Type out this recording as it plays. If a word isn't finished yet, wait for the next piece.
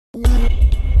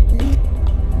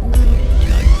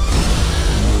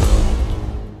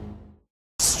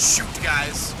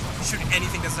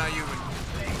anything that's not human.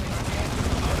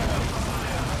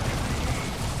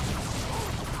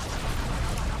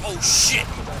 Oh shit!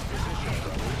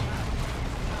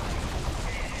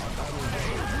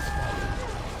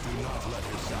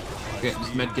 Okay,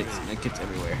 just medkits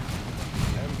everywhere.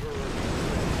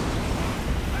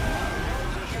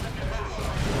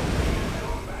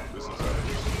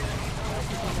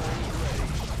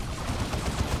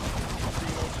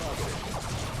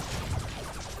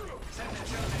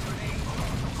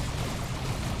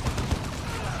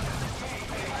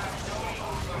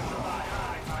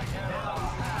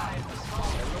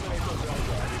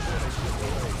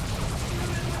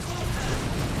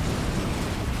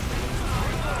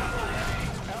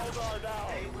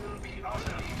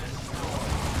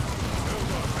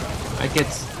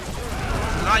 Medkits.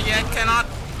 Not yet, cannot.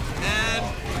 And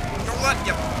you know what?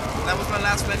 Yep, that was my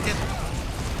last medkit.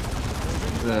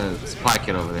 The supply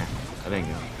kit over there. I think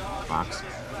box.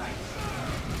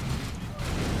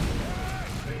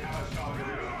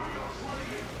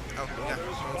 Oh yeah,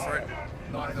 go for it.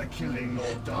 Neither killing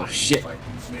nor dying Oh shit.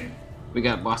 frightens me. We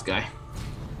got boss guy.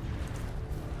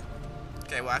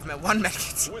 Okay, well I've met one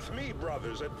medkit. With me,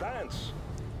 brothers, advance.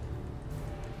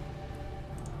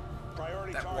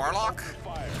 Priority That target warlock? open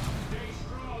fire.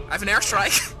 I have an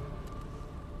airstrike.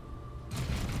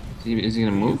 Is he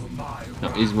gonna move? No,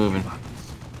 he's moving.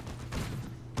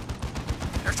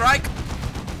 Airstrike.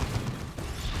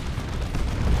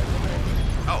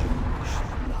 Oh.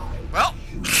 Well.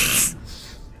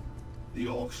 The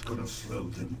Orcs could have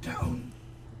slowed them down,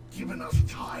 given us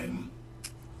time.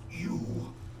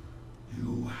 You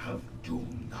have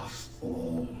doomed us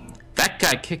all. That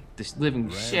guy kicked the living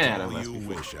shit out of Grant us all you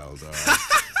before. wish,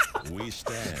 Eldar. We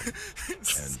stand,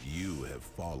 and you have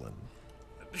fallen.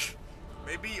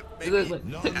 Maybe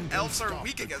None elves can are stop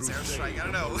weak the against crusade airstrike. I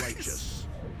don't of know. the righteous.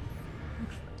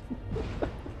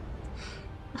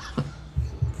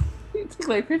 It took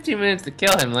like 15 minutes to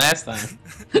kill him last time.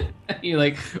 You're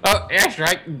like, oh,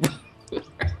 airstrike.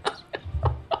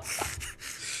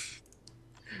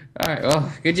 Alright,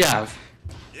 well, good job.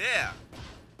 Yeah.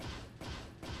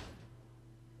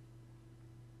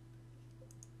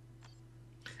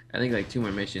 I think like 2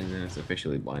 more missions and it's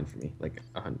officially blind for me. Like,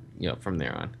 from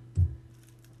there on.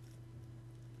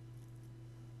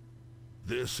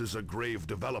 This is a grave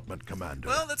development, Commander.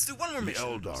 Well, let's do one more The mission.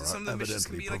 Eldar So some are of the missions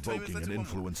can evidently be like 20 minutes. provoking Let's and do one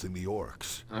more. influencing the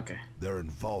Orcs. Okay. Their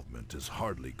involvement is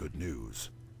hardly good news.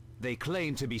 They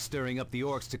claim to be stirring up the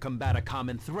Orcs to combat a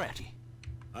common threat.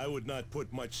 I would not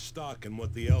put much stock in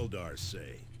what the Eldar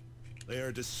say. They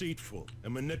are deceitful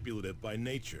and manipulative by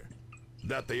nature.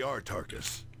 That they are,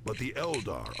 Tarkus, but the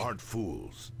Eldar aren't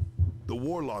fools. The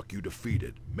warlock you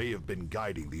defeated may have been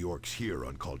guiding the Orcs here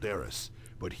on Calderis,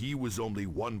 but he was only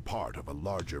one part of a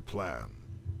larger plan.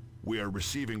 We are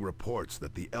receiving reports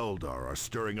that the Eldar are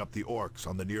stirring up the Orcs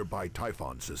on the nearby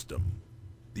Typhon system.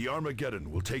 The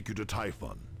Armageddon will take you to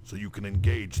Typhon, so you can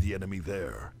engage the enemy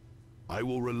there. I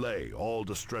will relay all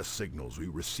distress signals we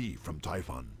receive from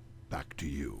Typhon back to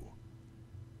you.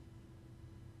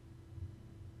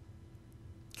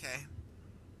 Okay.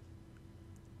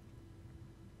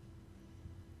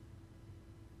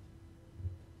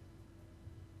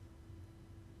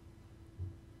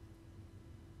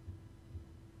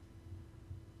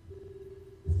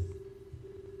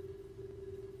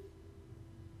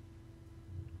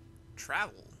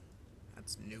 Travel.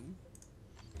 That's new.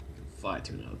 Fly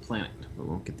to another planet, but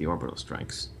won't get the orbital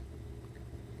strikes.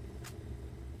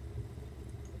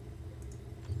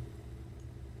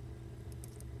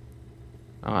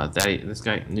 Oh, this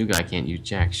new guy can't use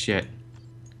jack shit.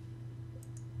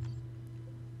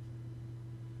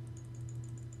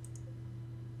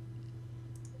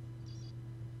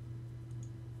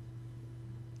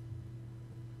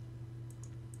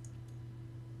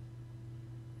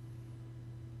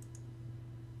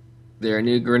 There are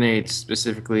new grenades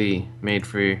specifically made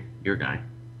for your guy.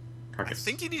 I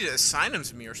think you need to assign them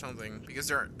to me or something because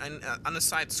they're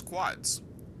unassigned squads.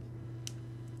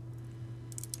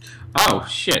 Oh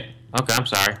shit. Okay, I'm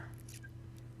sorry.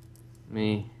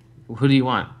 Who do you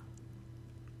want?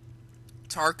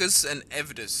 Tarkus and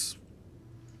Evidus.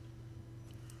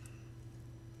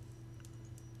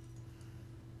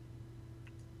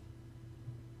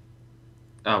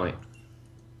 Oh wait.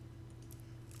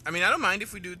 I mean, I don't mind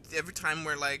if we do it every time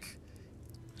where, like,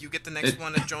 you get the next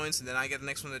one that joins, and then I get the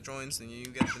next one that joins, and you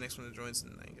get the next one that joins,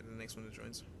 and I get the next one that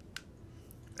joins.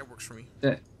 That works for me.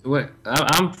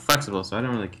 I'm flexible, so I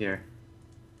don't really care.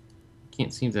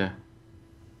 Can't seem to...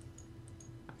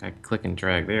 I click and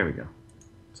drag. There we go.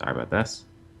 Sorry about this.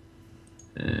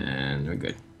 And we're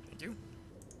good. Thank you.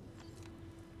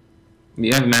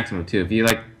 You have a maximum, too. If you,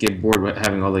 like, get bored with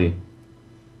having all the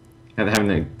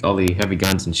having all the heavy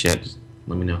guns and shit, just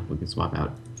let me know. We can swap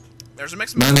out. There's a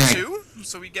maximum of 2,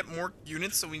 so we get more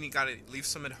units, so we gotta leave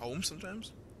some at home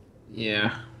sometimes.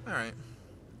 Yeah. Alright.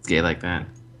 It's gay like that.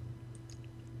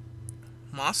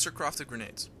 Monster crafted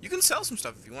grenades. You can sell some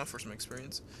stuff if you want for some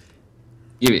experience.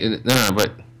 Yeah, no,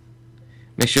 but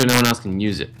make sure no one else can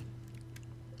use it.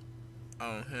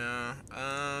 Oh,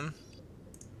 yeah.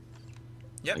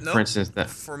 Yep, Like, no. for instance, that.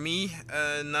 For me,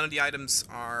 none of the items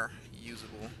are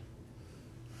usable.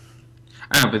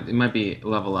 I know, but it might be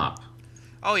level up.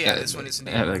 Oh, yeah, this one is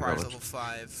indeed requires like level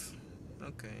 5.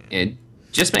 Okay. Yeah,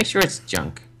 just make sure it's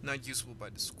junk. Not usable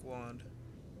by the squad.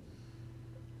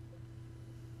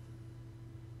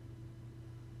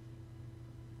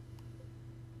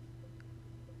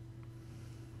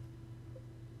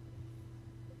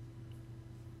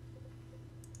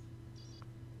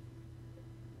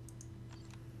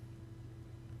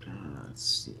 Let's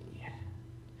see.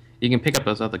 You can pick up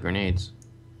those other grenades.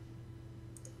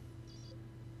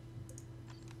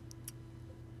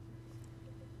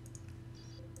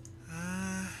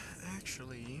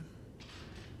 Actually...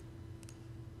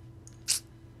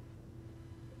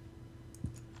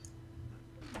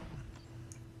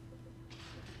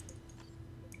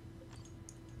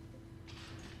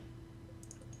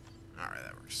 Alright,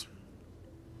 that works.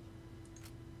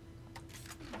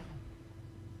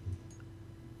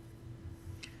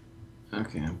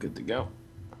 Okay, I'm good to go.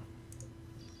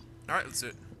 Alright, let's do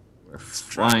it. We're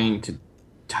flying to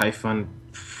Typhon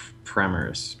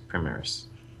Primaris.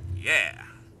 Yeah!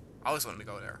 I always wanted to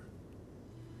go there.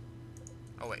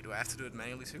 Oh wait, do I have to do it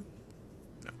manually too?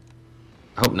 No.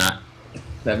 Hope not.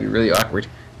 That'd be really awkward.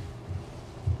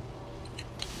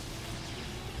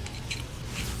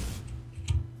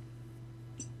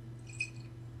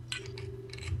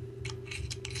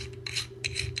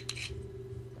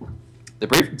 The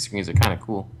briefing screens are kind of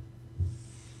cool.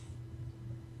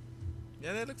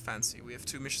 Yeah, they look fancy. We have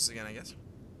 2 missions again, I guess.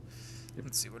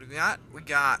 Let's see, what do we got? We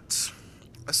got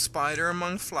a spider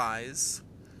among flies.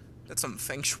 That's some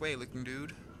feng shui looking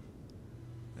dude.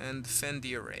 And defend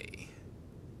the array.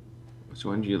 Which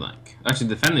one do you like? Actually,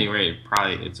 defend the array,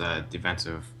 probably it's a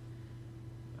defensive.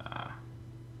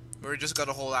 We just got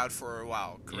to hold out for a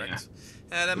while, correct?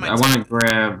 Yeah. That might I want to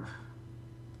grab...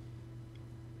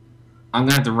 I'm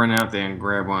gonna have to run out there and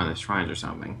grab one of the shrines or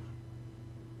something.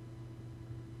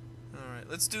 Alright,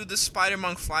 let's do the spider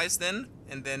among flies then,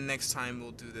 and then next time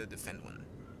we'll do the defend one.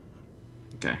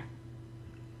 Okay.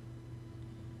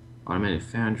 Automated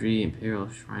Foundry, Imperial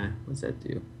Shrine. What's that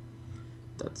do?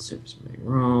 Dot surface make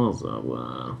rolls.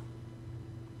 Oh,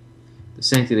 the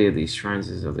sanctity of these shrines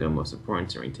is of the utmost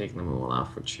importance, and retaking them will allow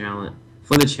for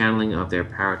the channeling of their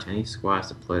power to any squads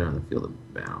deployed on the field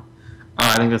of battle. Oh,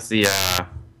 I think that's the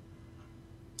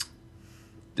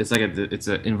it's like it's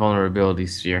an invulnerability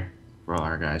sphere for all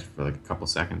our guys for like a couple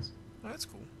seconds. Oh, that's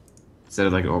cool. Instead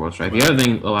of like an orbital strike. The other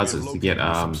thing allows us to get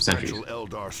sentries. So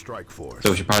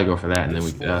we should probably go for that, and then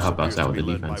we help us out with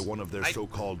the defense. By one of their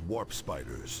so-called warp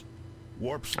spiders.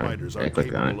 Warp spiders Right, are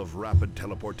capable of rapid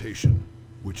teleportation,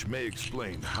 which may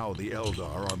explain how the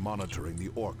Eldar are monitoring the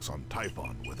Orcs on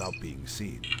Typhon without being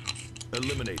seen.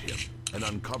 Eliminate him and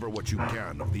uncover what you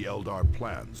can of the Eldar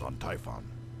plans on Typhon.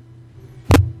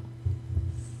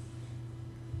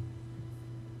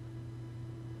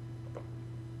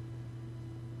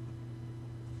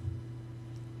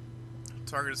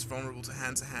 Target is vulnerable to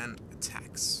hand-to-hand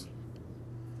attacks.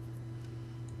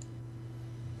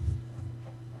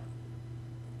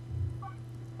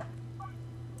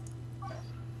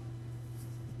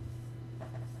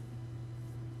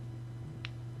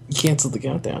 Cancel the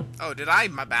countdown. Oh, did I?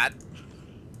 My bad.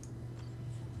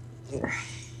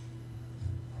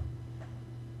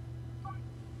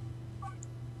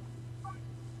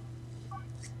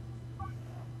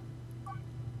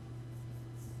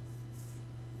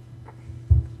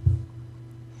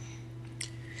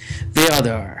 The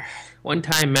Eldar,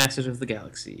 one-time masters of the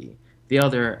galaxy. The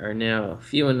Eldar are now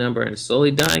few in number and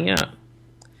slowly dying out.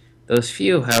 Those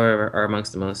few, however, are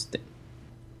amongst the most...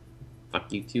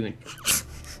 Fuck you too.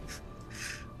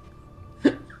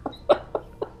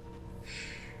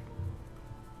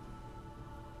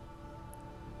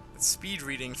 It's speed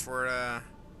reading for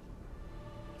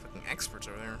fucking experts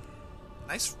over there.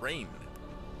 Nice rain.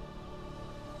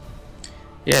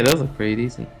 Yeah, those look pretty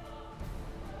decent.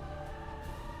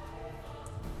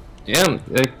 Yeah,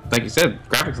 like you said,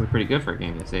 graphics look pretty good for a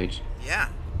game this age. Yeah.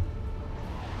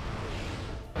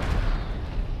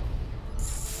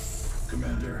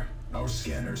 Commander, our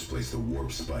scanners place the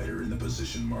warp spider in the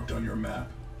position marked on your map.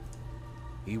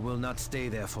 He will not stay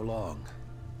there for long.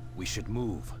 We should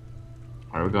move.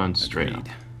 Alright, we're going straight Agreed,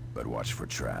 up. but watch for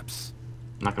traps.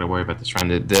 I'm not gonna worry about the shrine.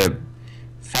 The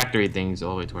factory thing's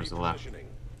all the way towards the left.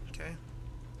 Okay.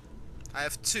 I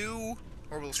have 2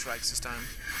 orbital strikes this time.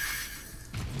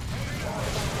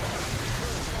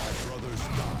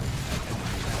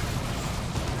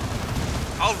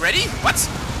 Already? What?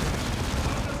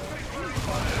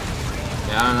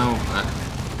 Yeah, I don't know.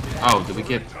 Oh, did we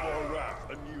get...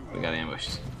 We got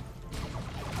ambushed.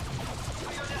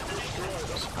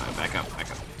 Alright, back up, back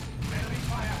up.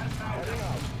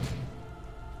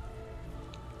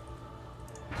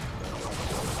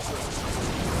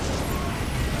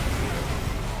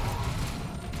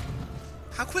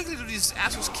 How quickly do these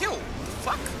assholes kill? What the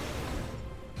fuck?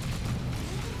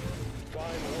 Fine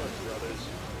work, brothers.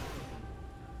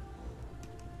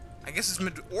 I guess it's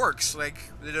mid orcs, like,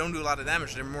 they don't do a lot of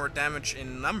damage. They're more damage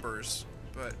in numbers,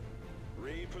 but...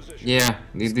 Yeah,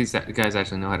 these guys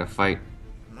actually know how to fight.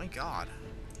 My god.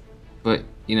 But,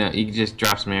 you know, you can just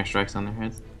drop some airstrikes on their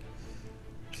heads.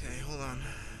 Okay, hold on.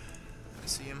 I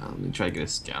see him. Let me try to get a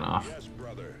scout off. Yes,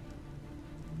 brother.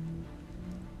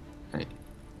 Right.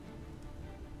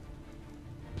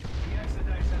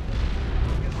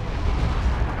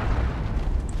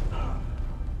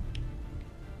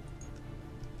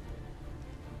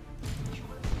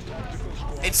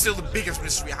 It's still the biggest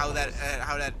mystery how that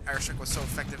airstrike was so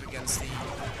effective against the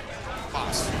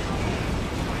boss.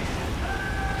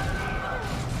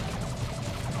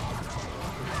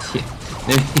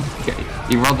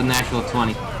 He rolled a natural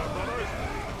 20.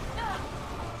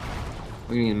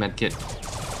 We need a med kit.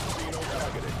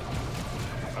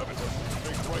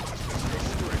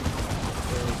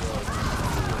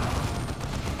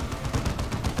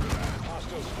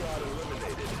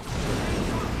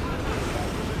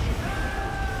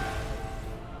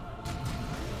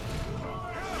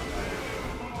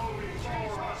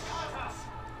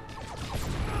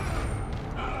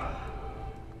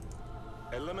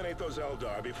 Eliminate those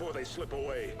Eldar before they slip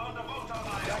away.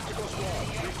 Tactical squad,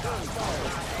 return fire.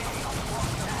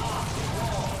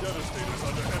 Devastator's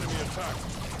under enemy attack.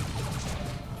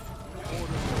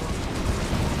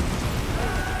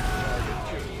 Target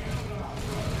killed.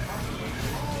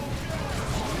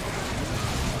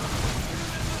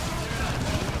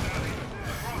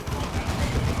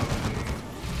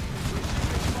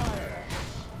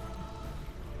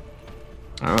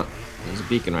 Oh, there's a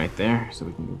beacon right there, so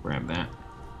we can go grab that.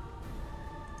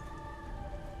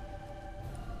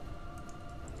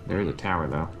 There's a tower,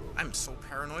 though. I'm so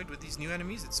paranoid with these new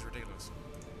enemies, it's ridiculous.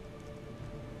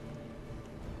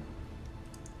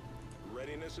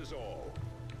 Readiness is all.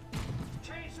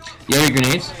 You have your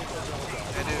grenades?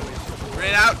 I do.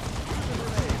 Grenade out!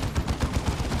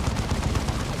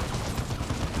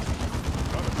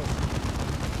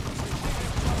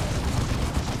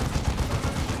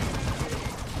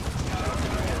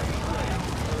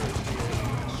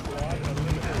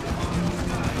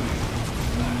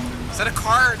 Is that a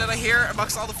car that I hear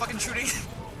amongst all the fucking shooting?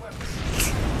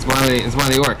 It's one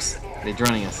of the orcs. They're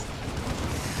droning us.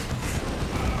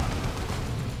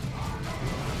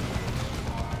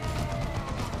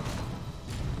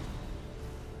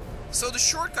 So the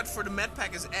shortcut for the med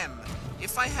pack is M.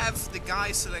 If I have the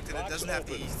guy selected that doesn't have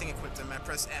the thing equipped and I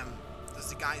press M, does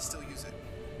the guy still use it?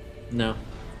 No.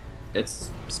 It's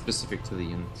specific to the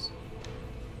units.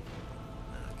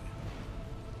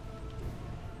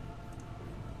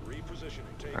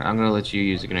 Alright, I'm gonna let you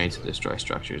use the grenades to destroy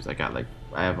structures. I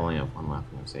have only one left.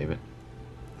 I'm gonna save it.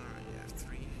 Alright, you have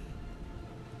 3.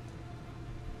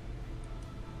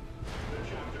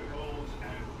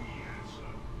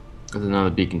 There's another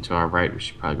beacon to our right. We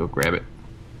should probably go grab it.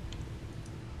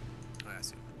 Oh, I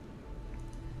see.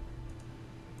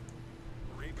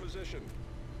 Reposition.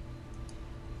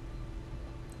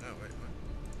 Oh, wait, what?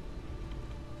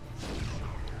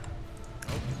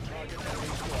 Target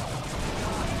enemy squad.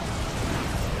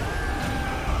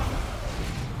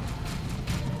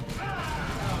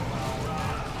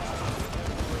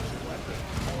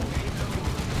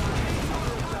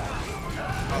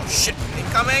 Oh shit,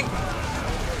 incoming!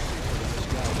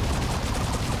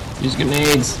 Use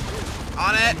grenades.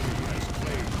 On it!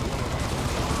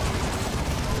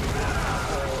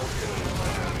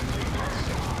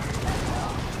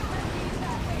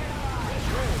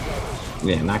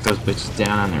 Yeah, knock those bitches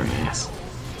down on their ass.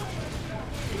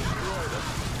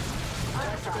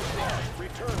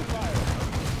 Return fire.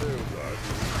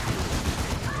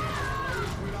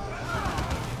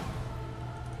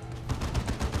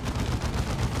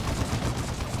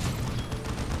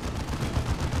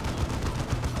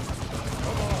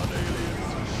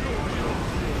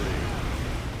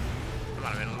 Come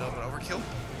on, I'm in a little bit overkill.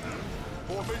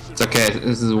 It's okay.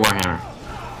 This is a Warhammer.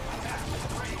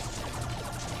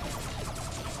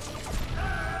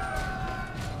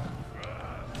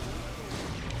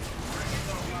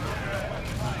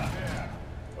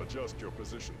 Adjust your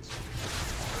positions.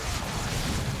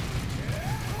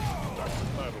 Back to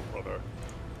battle, brother.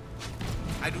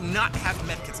 I do not have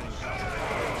medkits anymore.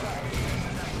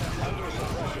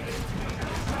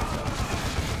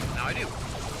 Now I do.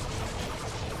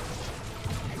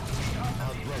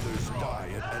 Our brothers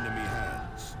die at enemy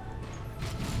hands.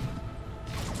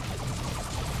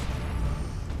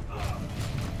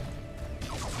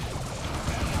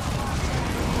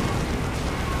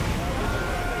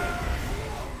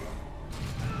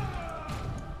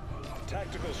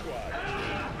 Tactical squad.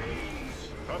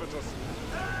 Habitus.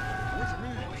 With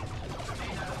me.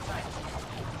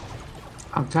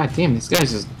 Oh god damn, these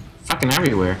guys just fucking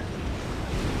everywhere.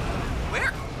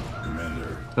 Where?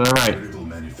 Commander, To the right. critical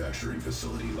manufacturing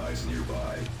facility lies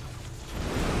nearby.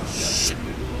 Capturing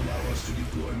it will allow us to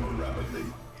deploy more rapidly.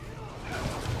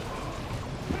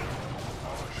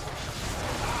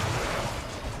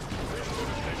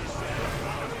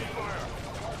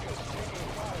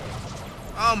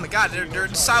 Oh my god, they're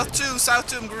south 2, south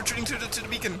 2. I'm retreating to the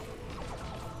beacon.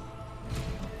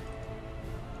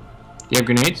 You have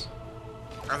grenades?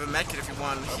 I have a medkit if you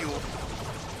want to heal.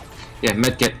 Yeah,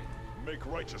 medkit. Make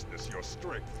righteousness your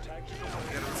strength. Tactical.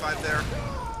 Get a revive there.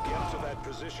 Get to that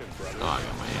position, brother. Oh, I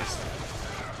got my ass.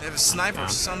 They have a sniper or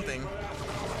something.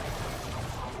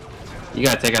 You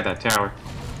gotta take out that tower.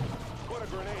 Put a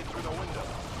grenade through the window.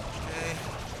 Okay.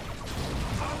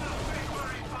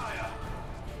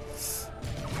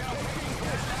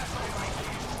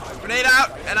 Grenade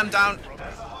out, and I'm down.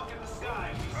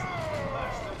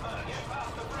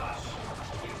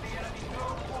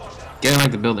 Get in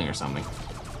like the building or something.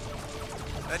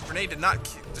 That grenade did not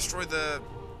destroy the...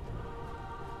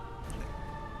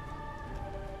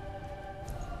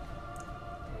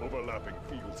 Overlapping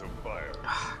fields of fire.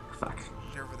 Fuck.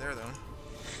 They're over there, though.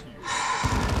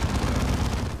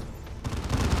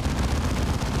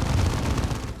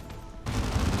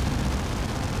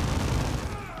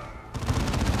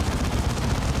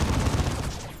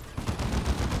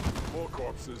 More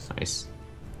corpses. Nice.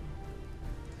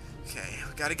 Okay,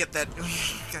 we gotta get that...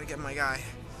 gotta get my guy.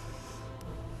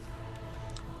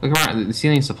 Look around. Do you see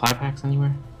any supply packs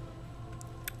anywhere?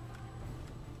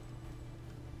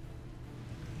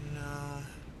 No.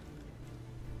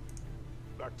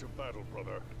 Back to battle,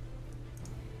 brother.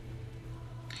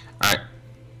 Alright.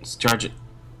 Let's charge it.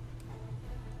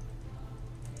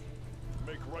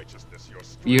 Make righteousness your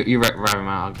strength. You rev him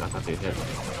out. I'll thought they'd hit.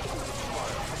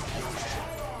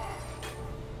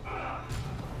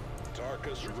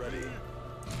 Tarkus ready.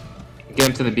 Get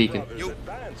him to the beacon. Brothers,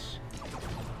 advance.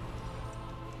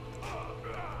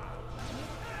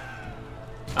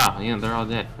 Oh, yeah, they're all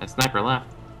dead. That sniper left.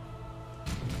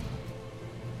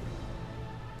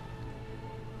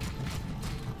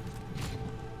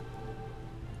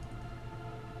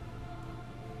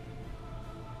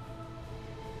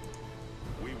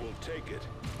 We will take it.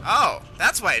 Oh,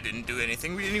 that's why I didn't do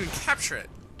anything. We didn't even capture it.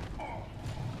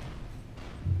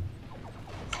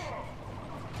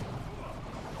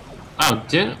 Oh,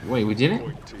 wait, we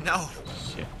didn't? No.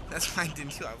 Shit. That's why I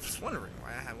didn't heal. I was wondering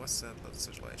why I had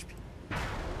such low HP.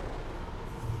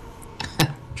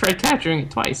 Tried capturing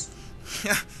it twice.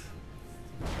 Yeah.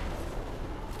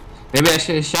 Maybe I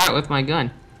should have shot it with my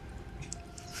gun.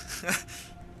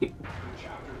 Make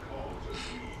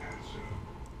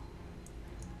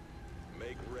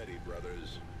ready,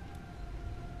 brothers.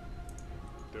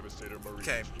 Devastator Marines.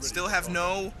 Okay, ready still for have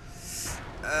combat.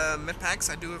 no med packs.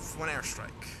 I do have one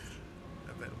airstrike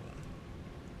available.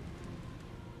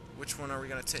 Which one are we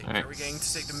gonna take? Alright. Are we going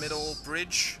to take the middle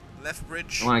bridge, left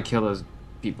bridge? I want to kill those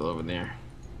people over there.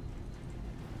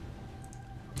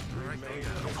 Alright, go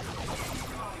down.